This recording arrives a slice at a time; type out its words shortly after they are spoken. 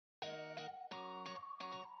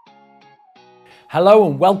Hello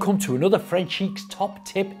and welcome to another Frenchic's Top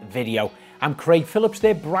Tip video. I'm Craig Phillips,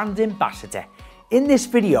 their brand ambassador. In this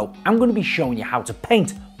video, I'm going to be showing you how to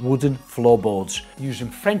paint wooden floorboards using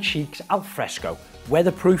Frenchic's Alfresco,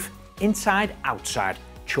 weatherproof, inside, outside,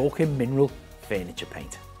 chalk and mineral furniture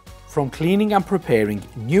paint. From cleaning and preparing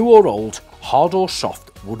new or old, hard or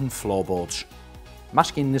soft wooden floorboards,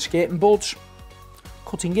 masking the skirting boards,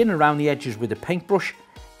 cutting in around the edges with a paintbrush,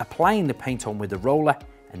 applying the paint on with a roller,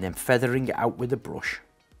 and then feathering it out with a brush.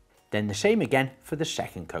 Then the same again for the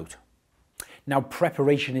second coat. Now,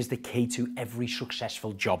 preparation is the key to every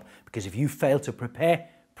successful job, because if you fail to prepare,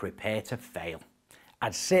 prepare to fail.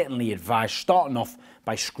 I'd certainly advise starting off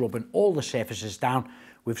by scrubbing all the surfaces down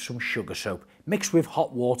with some sugar soap. Mixed with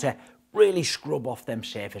hot water, really scrub off them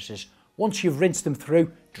surfaces. Once you've rinsed them through,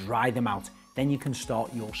 dry them out. Then you can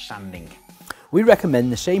start your sanding. We recommend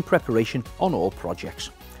the same preparation on all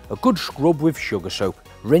projects. A good scrub with sugar soap,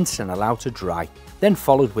 rinse and allow to dry, then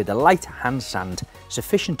followed with a light hand sand,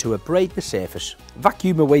 sufficient to abrade the surface.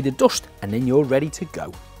 Vacuum away the dust and then you're ready to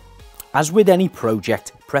go. As with any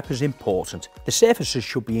project, prep is important. The surfaces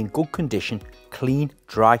should be in good condition, clean,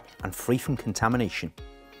 dry and free from contamination.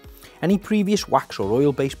 Any previous wax or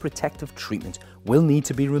oil-based protective treatment will need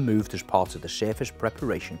to be removed as part of the surface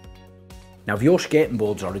preparation. Now, if your skirting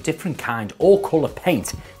boards are a different kind or colour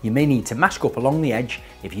paint, you may need to mask up along the edge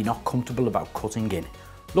if you're not comfortable about cutting in.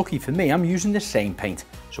 Lucky for me, I'm using the same paint,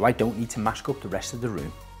 so I don't need to mask up the rest of the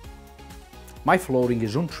room. My flooring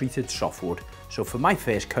is untreated softwood, so for my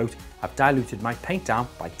first coat, I've diluted my paint down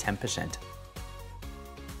by 10%.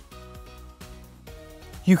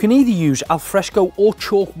 You can either use alfresco or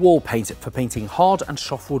chalk wall paint for painting hard and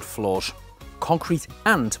softwood floors, concrete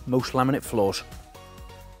and most laminate floors.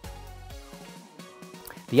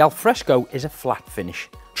 The alfresco is a flat finish.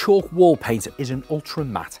 Chalk wall paint is an ultra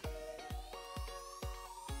matte.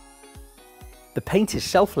 The paint is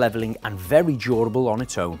self-leveling and very durable on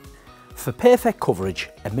its own. For perfect coverage,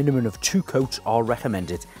 a minimum of 2 coats are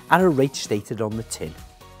recommended at a rate stated on the tin.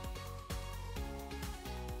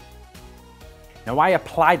 Now, I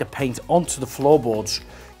apply the paint onto the floorboards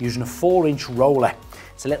using a 4-inch roller.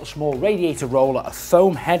 It's a little small radiator roller, a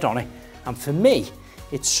foam head on it, and for me,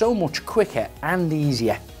 it's so much quicker and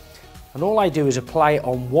easier. And all I do is apply it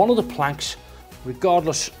on one of the planks,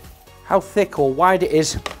 regardless how thick or wide it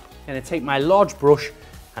is. And I take my large brush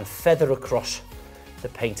and feather across the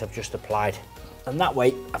paint I've just applied. And that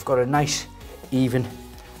way I've got a nice, even,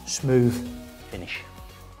 smooth finish.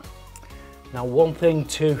 Now, one thing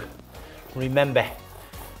to remember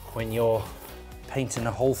when you're painting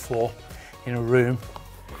a whole floor in a room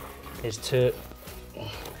is to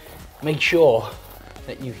make sure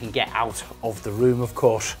that you can get out of the room, of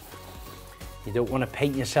course. You don't want to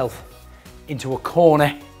paint yourself into a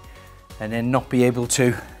corner and then not be able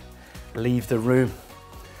to leave the room.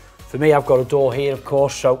 For me, I've got a door here, of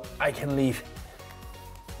course, so I can leave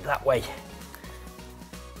that way.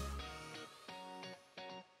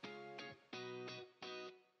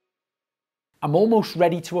 I'm almost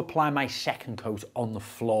ready to apply my second coat on the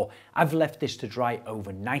floor. I've left this to dry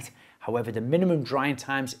overnight. However, the minimum drying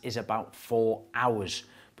times is about 4 hours,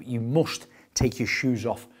 but you must take your shoes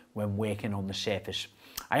off when working on the surface.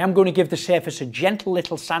 I am going to give the surface a gentle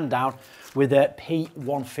little sand down with a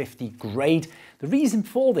P150 grade. The reason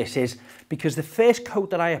for this is because the first coat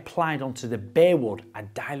that I applied onto the bare wood, I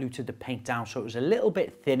diluted the paint down so it was a little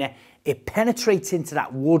bit thinner. It penetrates into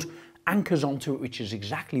that wood, anchors onto it, which is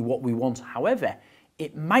exactly what we want. However,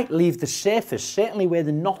 it might leave the surface, certainly where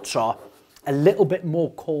the knots are, a little bit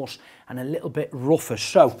more coarse and a little bit rougher.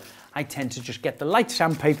 So I tend to just get the light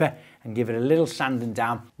sandpaper and give it a little sanding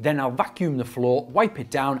down. Then I'll vacuum the floor, wipe it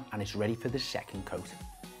down, and it's ready for the second coat.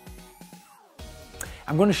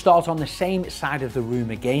 I'm going to start on the same side of the room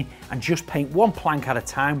again and just paint one plank at a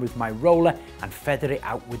time with my roller and feather it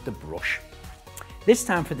out with the brush. This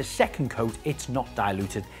time for the second coat, it's not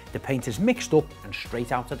diluted. The paint is mixed up and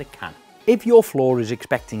straight out of the can. If your floor is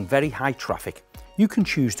expecting very high traffic, you can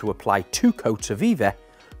choose to apply 2 coats of either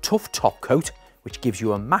tough top coat, which gives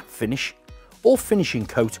you a matte finish, or finishing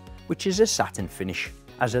coat, which is a satin finish,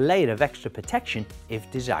 as a layer of extra protection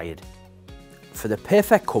if desired. For the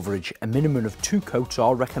perfect coverage, a minimum of 2 coats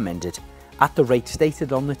are recommended at the rate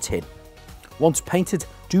stated on the tin. Once painted,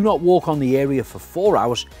 do not walk on the area for 4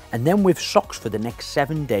 hours and then with socks for the next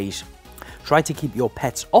 7 days. Try to keep your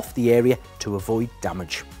pets off the area to avoid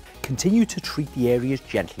damage. Continue to treat the areas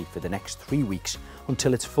gently for the next 3 weeks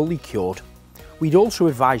until it's fully cured. We'd also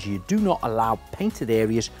advise you do not allow painted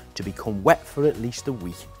areas to become wet for at least a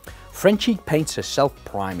week. Frenchic paints are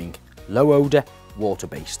self-priming, low odour,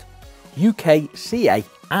 water-based. UK, CA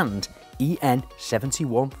and EN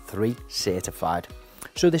 713 certified,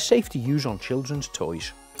 so they're safe to use on children's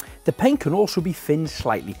toys. The paint can also be thinned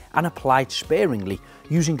slightly and applied sparingly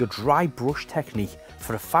using a dry brush technique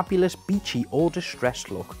for a fabulous beachy or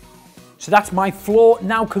distressed look. So that's my floor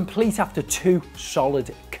now complete after 2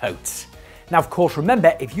 solid coats. Now of course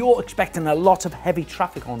remember, if you're expecting a lot of heavy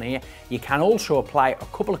traffic on here, you can also apply a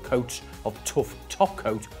couple of coats of tough top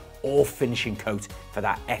coat or finishing coat for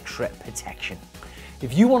that extra protection.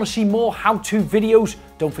 If you want to see more how-to videos,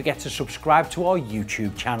 don't forget to subscribe to our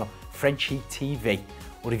YouTube channel, Frenchic TV.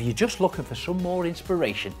 Or if you're just looking for some more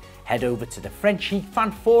inspiration, head over to the Frenchic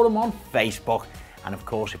Fan Forum on Facebook. And of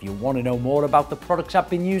course, if you want to know more about the products I've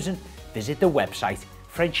been using, visit the website,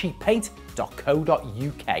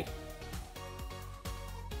 FrenchicPaint.co.uk.